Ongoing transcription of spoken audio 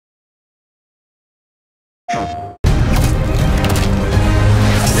This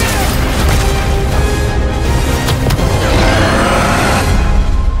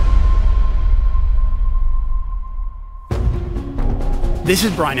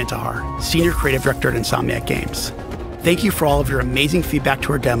is Brian Intihar, Senior Creative Director at Insomniac Games. Thank you for all of your amazing feedback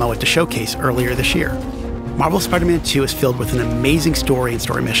to our demo at the showcase earlier this year. Marvel's Spider-Man 2 is filled with an amazing story and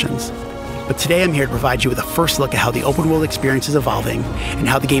story missions. But today I'm here to provide you with a first look at how the open world experience is evolving and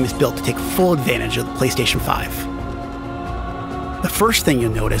how the game is built to take full advantage of the PlayStation 5. The first thing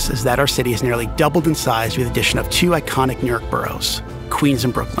you'll notice is that our city has nearly doubled in size with the addition of two iconic New York boroughs, Queens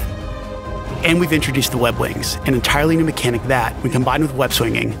and Brooklyn. And we've introduced the web wings, an entirely new mechanic that, when combined with web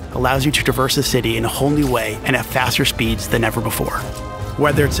swinging, allows you to traverse the city in a whole new way and at faster speeds than ever before.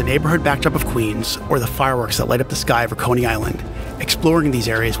 Whether it's the neighborhood backdrop of Queens or the fireworks that light up the sky over Coney Island, exploring these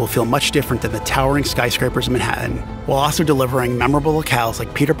areas will feel much different than the towering skyscrapers of Manhattan, while also delivering memorable locales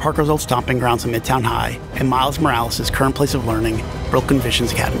like Peter Parker's old stomping grounds in Midtown High and Miles Morales' current place of learning, Brooklyn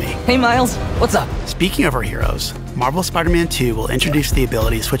Visions Academy. Hey Miles, what's up? Speaking of our heroes, Marvel's Spider-Man 2 will introduce the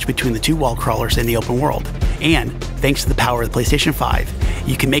ability to switch between the two wall crawlers in the open world, and thanks to the power of the PlayStation 5,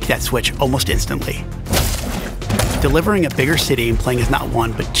 you can make that switch almost instantly. Delivering a bigger city and playing as not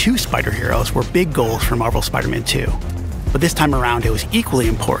one but two spider heroes were big goals for Marvel's Spider-Man 2. But this time around, it was equally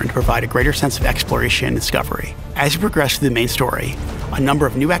important to provide a greater sense of exploration and discovery. As you progress through the main story, a number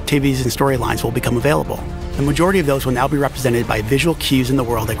of new activities and storylines will become available. The majority of those will now be represented by visual cues in the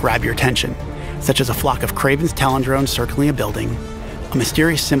world that grab your attention, such as a flock of Kraven's Talon drones circling a building, a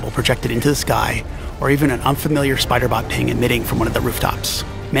mysterious symbol projected into the sky, or even an unfamiliar spider-bot ping emitting from one of the rooftops.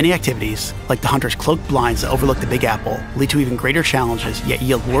 Many activities, like the Hunter's cloaked blinds that overlook the Big Apple, lead to even greater challenges yet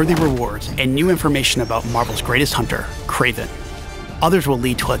yield worthy rewards and new information about Marvel's greatest hunter, Kraven. Others will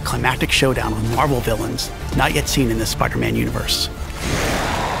lead to a climactic showdown with Marvel villains not yet seen in this Spider-Man universe.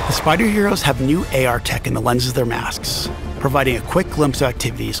 The Spider Heroes have new AR tech in the lenses of their masks, providing a quick glimpse of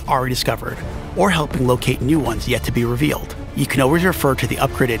activities already discovered, or helping locate new ones yet to be revealed. You can always refer to the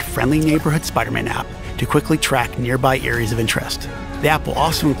upgraded Friendly Neighborhood Spider-Man app to quickly track nearby areas of interest. The app will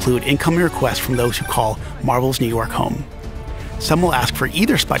also include incoming requests from those who call Marvel's New York home. Some will ask for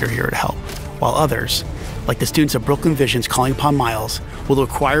either spider hero to help, while others, like the students of Brooklyn Visions calling upon Miles, will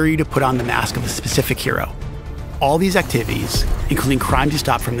require you to put on the mask of a specific hero. All these activities, including crimes you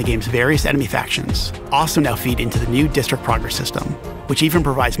stop from the game's various enemy factions, also now feed into the new District Progress system, which even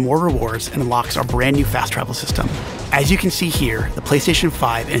provides more rewards and unlocks our brand new fast travel system. As you can see here, the PlayStation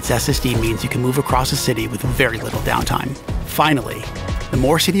 5 and its SSD means you can move across the city with very little downtime. Finally, the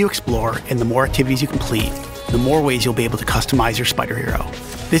more city you explore and the more activities you complete, the more ways you'll be able to customize your spider hero.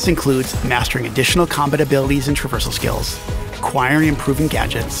 This includes mastering additional combat abilities and traversal skills, acquiring and improving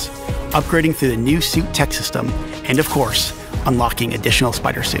gadgets, upgrading through the new suit tech system, and of course, unlocking additional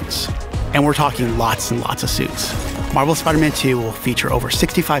spider suits. And we're talking lots and lots of suits. Marvel's Spider-Man 2 will feature over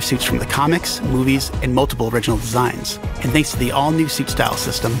 65 suits from the comics, movies, and multiple original designs. And thanks to the all-new suit style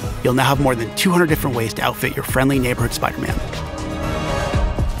system, you'll now have more than 200 different ways to outfit your friendly neighborhood Spider-Man.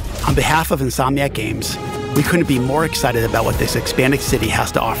 On behalf of Insomniac Games, we couldn't be more excited about what this expanded city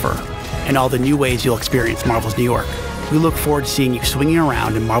has to offer, and all the new ways you'll experience Marvel's New York. We look forward to seeing you swinging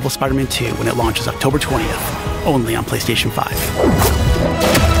around in Marvel's Spider-Man 2 when it launches October 20th, only on PlayStation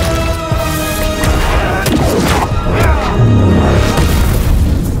 5.